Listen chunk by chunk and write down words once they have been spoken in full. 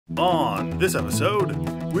On this episode,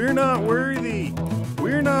 we're not worthy.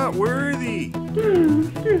 We're not worthy.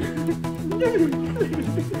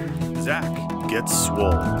 Zack gets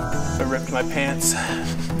swole. I ripped my pants.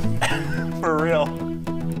 For real.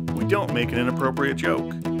 We don't make an inappropriate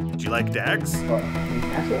joke. Do you like dags?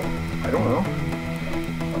 I don't know.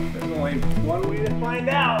 There's only one way to find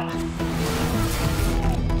out.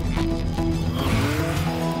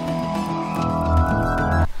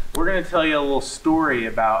 We're going to tell you a little story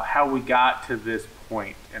about how we got to this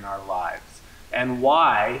point in our lives and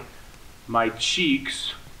why my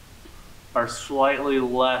cheeks are slightly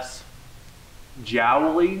less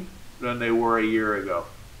jowly than they were a year ago.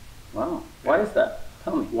 Wow. Why is that?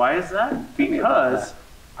 Tell me. Why is that? Because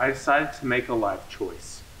I decided to make a life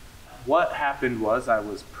choice. What happened was I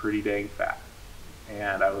was pretty dang fat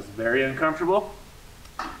and I was very uncomfortable.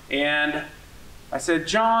 And I said,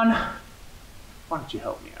 John, why don't you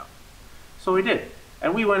help me out? So we did.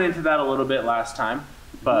 And we went into that a little bit last time,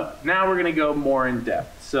 but now we're gonna go more in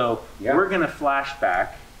depth. So we're gonna flash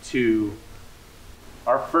back to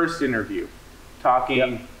our first interview,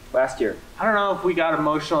 talking last year. I don't know if we got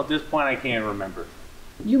emotional at this point, I can't remember.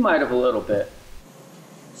 You might have a little bit.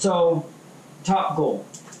 So, top goal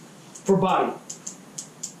for body.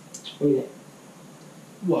 What do you think?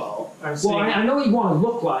 Well, I know what you want to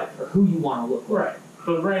look like, or who you want to look like. Right.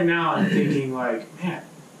 But right now I'm thinking like, man,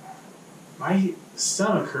 my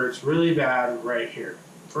stomach hurts really bad right here.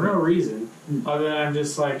 For no reason, other than I'm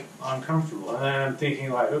just like uncomfortable. And then I'm thinking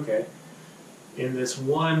like, okay, in this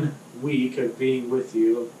 1 week of being with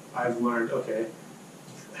you, I've learned, okay,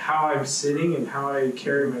 how I'm sitting and how I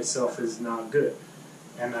carry myself is not good.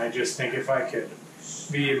 And I just think if I could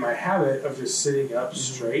be in my habit of just sitting up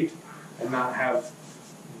straight and not have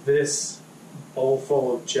this bowl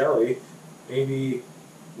full of jelly, maybe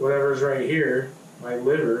whatever's right here, my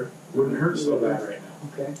liver, wouldn't hurt so bad right now.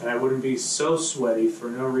 Okay. And I wouldn't be so sweaty for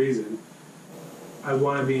no reason. I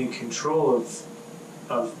want to be in control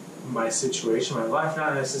of my situation, my life,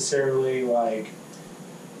 not necessarily like,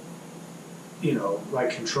 you know,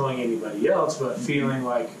 like controlling anybody else, but feeling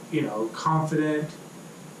like, you know, confident.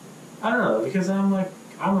 I don't know, because I'm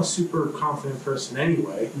a super confident person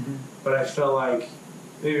anyway, but I felt like,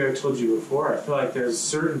 maybe I told you before, I feel like there's a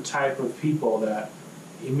certain type of people that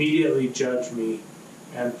immediately judge me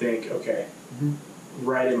and think, okay,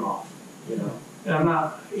 write him off, you know. And I'm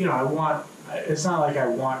not, you know, it's not like I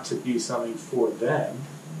want to be something for them,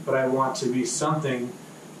 but I want to be something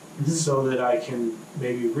so that I can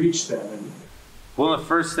maybe reach them. And one of the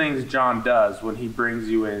first things John does when he brings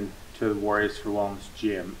you in to the Warriors for Wellness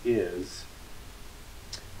gym is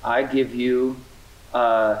I give you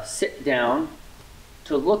a sit down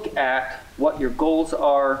to look at what your goals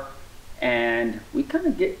are, and we kind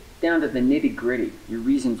of get down to the nitty gritty, your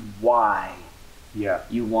reasons why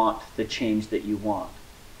you want the change that you want,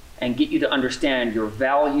 and get you to understand your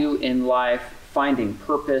value in life, finding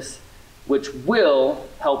purpose, which will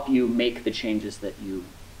help you make the changes that you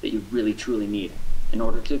really truly need in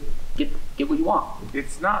order to get what you want.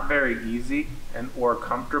 It's not very easy or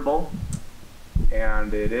comfortable,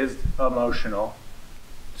 and it is emotional.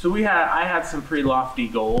 So I had some pretty lofty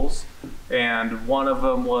goals, and one of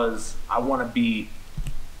them was I want to be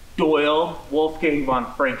Doyle Wolfgang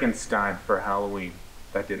von Frankenstein for Halloween.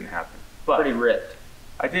 That didn't happen. But pretty ripped.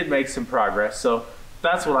 I did make some progress, so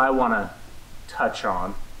that's what I want to touch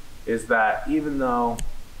on, is that even though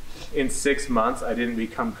in 6 months I didn't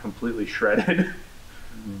become completely shredded,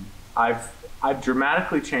 I've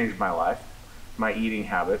dramatically changed my life, my eating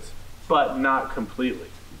habits, but not completely.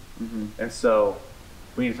 And so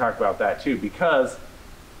we need to talk about that too, because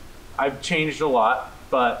I've changed a lot,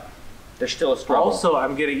 but there's still a struggle. Also,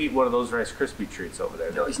 I'm gonna eat one of those Rice Krispie treats over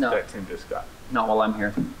there. No, he's not. That Tim just got. Not while I'm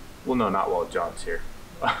here. Well, no, not while John's here.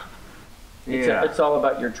 It's all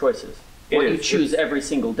about your choices. What you choose every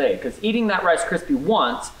single day. Because eating that Rice Krispie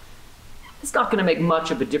once, it's not going to make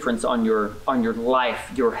much of a difference on your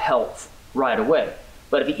life, your health right away.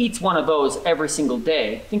 But if he eats one of those every single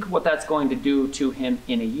day, think of what that's going to do to him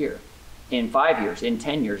in a year, in 5 years, in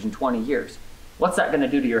 10 years, in 20 years. What's that going to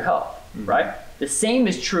do to your health, right? The same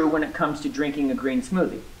is true when it comes to drinking a green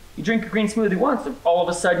smoothie. You drink a green smoothie once, and all of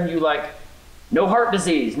a sudden you no heart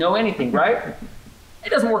disease, no anything, right? It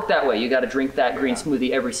doesn't work that way. You got to drink that green smoothie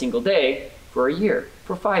every single day for a year,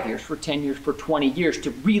 for 5 years, for 10 years, for 20 years to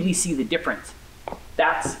really see the difference.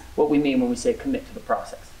 That's what we mean when we say commit to the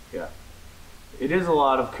process. Yeah. It is a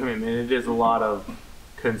lot of commitment. It is a lot of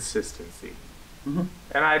consistency. And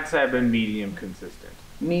I'd say I've been medium consistent.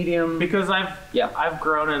 Medium. Because I've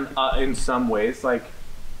grown in some ways that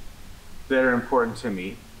are important to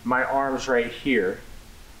me. My arms right here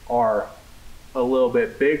are a little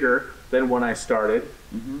bit bigger than when I started.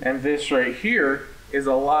 And this right here is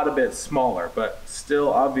a lot a bit smaller, but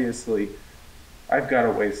still obviously I've got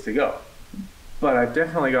a ways to go. But I've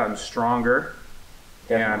definitely gotten stronger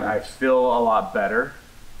and I feel a lot better.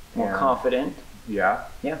 More confident. Yeah.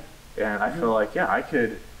 Yeah. And I feel like, I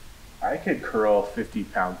could curl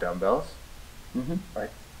 50-pound dumbbells. I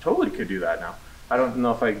totally could do that now. I don't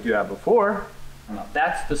know if I could do that before.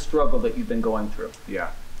 That's the struggle that you've been going through.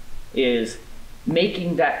 Yeah. Is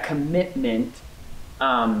making that commitment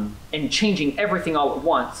and changing everything all at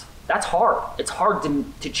once. That's hard. It's hard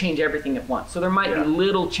to change everything at once. So there might be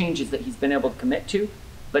little changes that he's been able to commit to,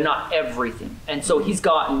 but not everything. And so he's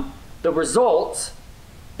gotten the results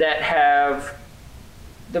that have,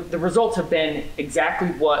 the results have been exactly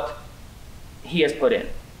what he has put in.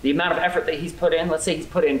 The amount of effort that he's put in, let's say he's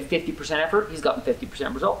put in 50% effort, he's gotten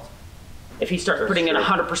 50% results. If he starts putting in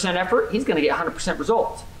 100% effort, he's gonna get 100%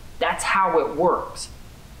 results. That's how it works.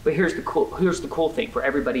 But here's the cool thing for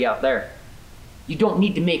everybody out there. You don't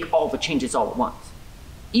need to make all the changes all at once.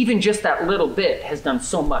 Even just that little bit has done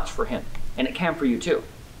so much for him, and it can for you too.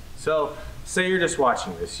 So say you're just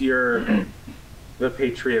watching this, you're the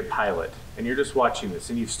Patriot pilot, and you're just watching this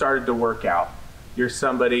and you've started to work out. You're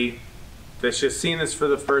somebody that's just seen this for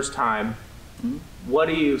the first time. What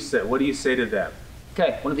do you say to them?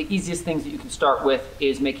 Okay, one of the easiest things that you can start with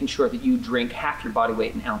is making sure that you drink half your body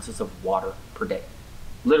weight in ounces of water per day.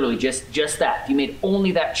 Literally just that. If you made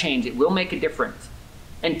only that change, it will make a difference.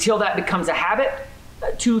 Until that becomes a habit,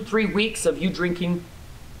 2-3 weeks of you drinking,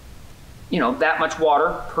 that much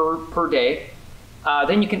water per day,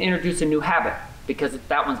 then you can introduce a new habit, because if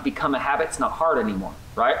that one's become a habit, it's not hard anymore,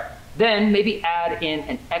 right? Then maybe add in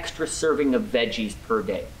an extra serving of veggies per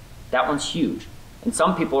day. That one's huge. And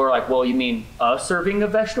some people are like, well, you mean a serving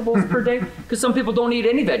of vegetables per day? Because some people don't eat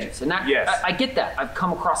any veggies. And that, I get that. I've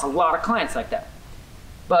come across a lot of clients like that.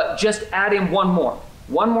 But just add in one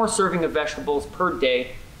more serving of vegetables per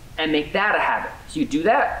day and make that a habit. So you do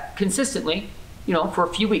that consistently, for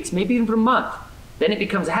a few weeks, maybe even for a month. Then it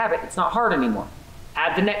becomes a habit. It's not hard anymore.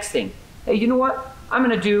 Add the next thing. Hey, you know what? I'm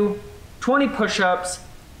gonna do 20 push-ups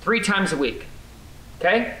 3 times a week,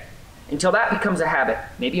 okay? Until that becomes a habit.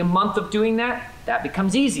 Maybe a month of doing that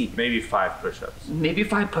becomes easy. Maybe 5 push-ups. Maybe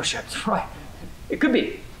 5 push-ups, right. It could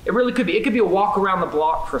be. It really could be. It could be a walk around the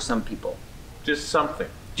block for some people. Just something.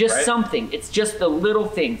 Just something. It's just the little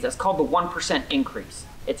things. That's called the 1% increase.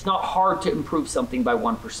 It's not hard to improve something by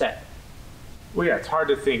 1%. Well, yeah, it's hard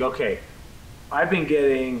to think, okay, I've been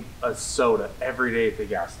getting a soda every day at the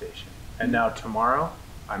gas station, and now tomorrow,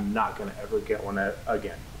 I'm not gonna ever get one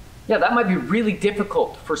again. Yeah, that might be really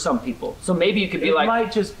difficult for some people. So maybe you could be it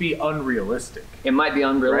might just be unrealistic. It might be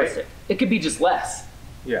unrealistic. Right? It could be just less.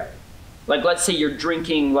 Yeah. Like, let's say you're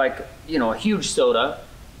drinking a huge soda,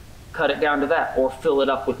 cut it down to that, or fill it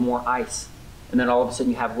up with more ice. And then all of a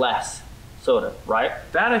sudden you have less soda, right?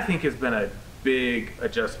 That I think has been a big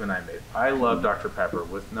adjustment I made. I love Dr. Pepper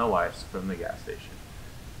with no ice from the gas station.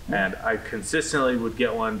 And I consistently would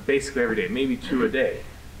get one basically every day, maybe 2 a day.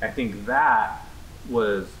 I think that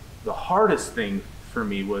was the hardest thing for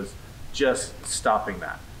me, was just stopping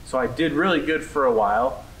that. So I did really good for a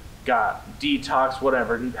while, got detox,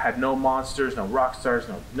 whatever, had no monsters, no rock stars,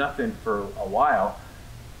 nothing for a while.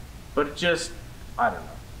 But it just, I don't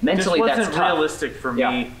know. Mentally, it just that's wasn't tough. realistic for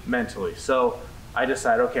me mentally. So I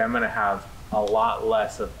decided, okay, I'm gonna have a lot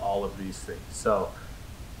less of all of these things. So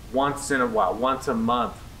once in a while, once a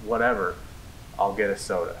month, whatever, I'll get a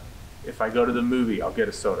soda. If I go to the movie, I'll get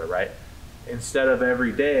a soda, right? Instead of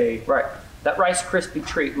every day. Right. That Rice Krispie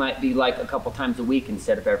treat might be like a couple times a week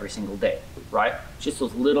instead of every single day, right? Just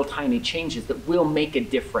those little tiny changes that will make a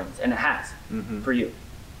difference, and it has for you.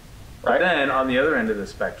 Right? But then on the other end of the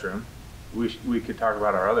spectrum, we could talk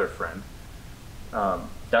about our other friend.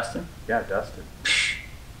 Dustin? Yeah, Dustin.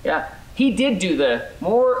 Yeah. He did do the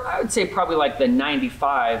more, I would say probably like the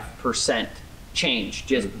 95% change.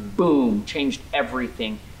 Just boom, changed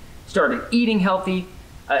everything. Started eating healthy.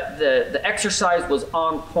 The exercise was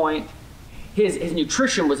on point. His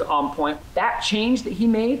nutrition was on point. That change that he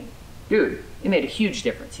made, dude, it made a huge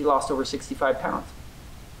difference. He lost over 65 pounds.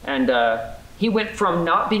 And he went from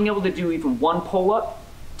not being able to do even one pull-up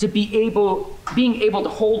to being able to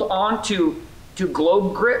hold on to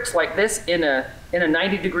globe grips like this in a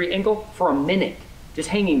 90-degree angle for a minute, just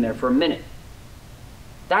hanging there for a minute.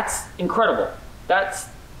 That's incredible. That's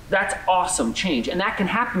awesome change. And that can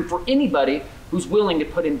happen for anybody who's willing to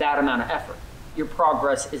put in that amount of effort. Your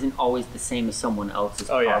progress isn't always the same as someone else's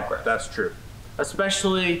progress. Yeah, that's true.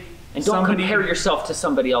 Especially and don't compare yourself to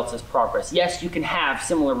somebody else's progress. Yes, you can have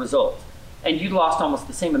similar results. And you lost almost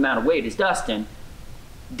the same amount of weight as Dustin,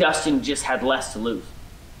 Dustin just had less to lose.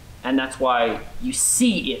 And that's why you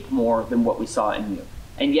see it more than what we saw in you.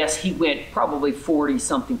 And yes, he went probably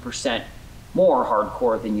 40-something% more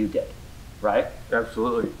hardcore than you did, right?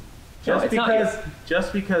 Absolutely. No,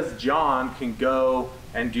 Just because John can go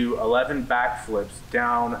and do 11 backflips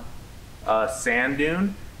down a sand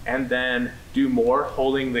dune and then do more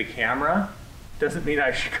holding the camera doesn't mean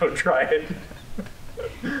I should go try it.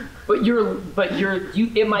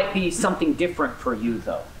 It might be something different for you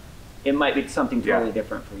though. It might be something totally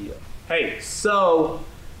different for you. Hey, so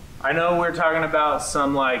I know we're talking about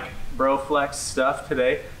some like bro flex stuff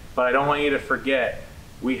today, but I don't want you to forget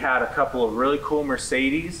we had a couple of really cool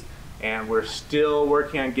Mercedes, and we're still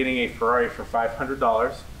working on getting a Ferrari for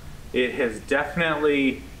 $500. It has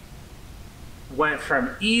definitely went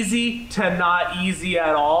from easy to not easy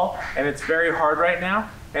at all, and it's very hard right now.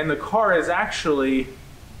 And the car is actually,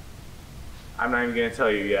 I'm not even gonna tell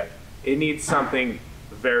you yet, it needs something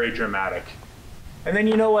very dramatic. And then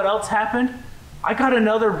you know what else happened? I got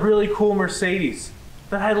another really cool Mercedes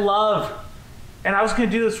that I love. And I was gonna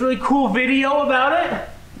do this really cool video about it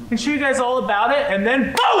and show you guys all about it, and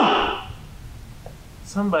then boom!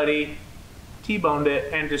 Somebody T-boned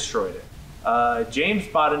it and destroyed it. James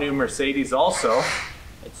bought a new Mercedes also.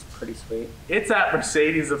 It's pretty sweet. It's at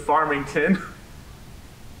Mercedes of Farmington.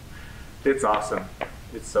 It's awesome.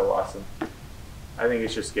 It's so awesome. I think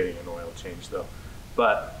it's just getting an oil change though.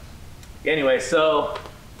 But anyway, so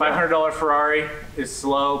 $500 Ferrari is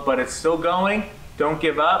slow, but it's still going. Don't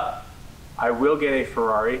give up. I will get a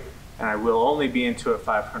Ferrari, and I will only be into it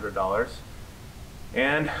 $500.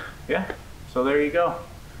 And yeah, so there you go.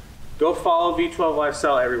 Go follow V12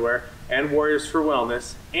 Lifestyle everywhere and Warriors for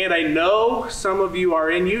Wellness. And I know some of you are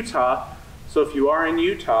in Utah, so if you are in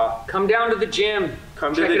Utah, come down to the gym.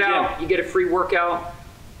 Check it out. You get a free workout.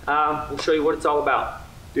 We'll show you what it's all about.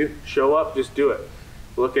 Dude, show up, just do it.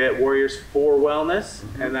 Look at Warriors for Wellness,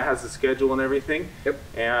 and that has the schedule and everything. Yep.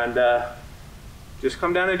 And just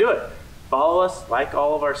come down and do it. Follow us, like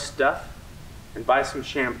all of our stuff, and buy some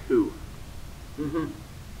shampoo.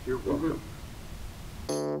 You're welcome.